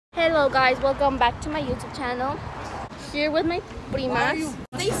Hello guys, welcome back to my YouTube channel. Here with my primas.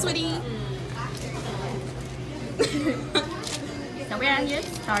 Hey sweetie. So we're at here,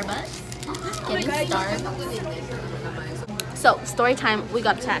 Starbucks. Getting started. So, story time, we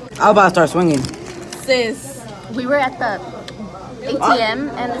got attacked. I'm about to start swinging. Sis. We were at the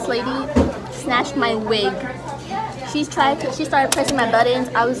ATM and this lady snatched my wig. She started pressing my buttons.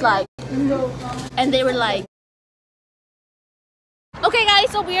 I was like, no. And they were like, okay guys,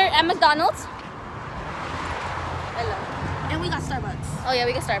 so we're at McDonald's. Hello. And we got Starbucks. Oh yeah,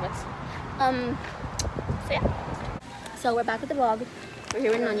 we got Starbucks. So yeah. So we're back with the vlog. We're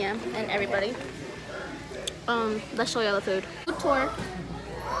here with Nonya and everybody. Let's show y'all the food. Food tour.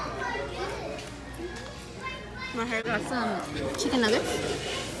 My hair got some chicken nuggets.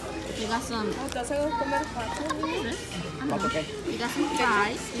 We got some. We got some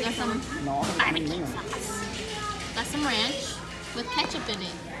fries. We got some barbecue sauce. Got some ranch with ketchup in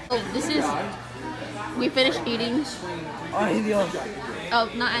it. Oh, this is. We finished eating. Ay, Dios. Oh,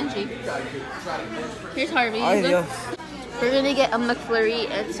 not Angie. Here's Harvey. Ay, Dios. We're gonna get a McFlurry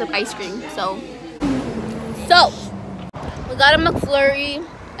and some ice cream. So we got a McFlurry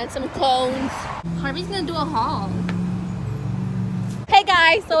and some cones. Harvey's gonna do a haul. Hey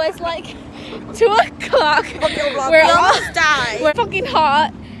guys, so it's like 2 o'clock. We're almost died. We're fucking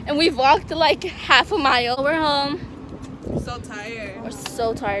hot, and we've walked like half a mile. We're home. So tired. We're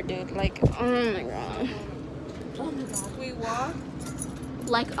so tired, dude. Like, oh my god. We walked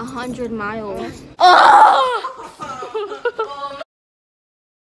Like 100 miles. Oh!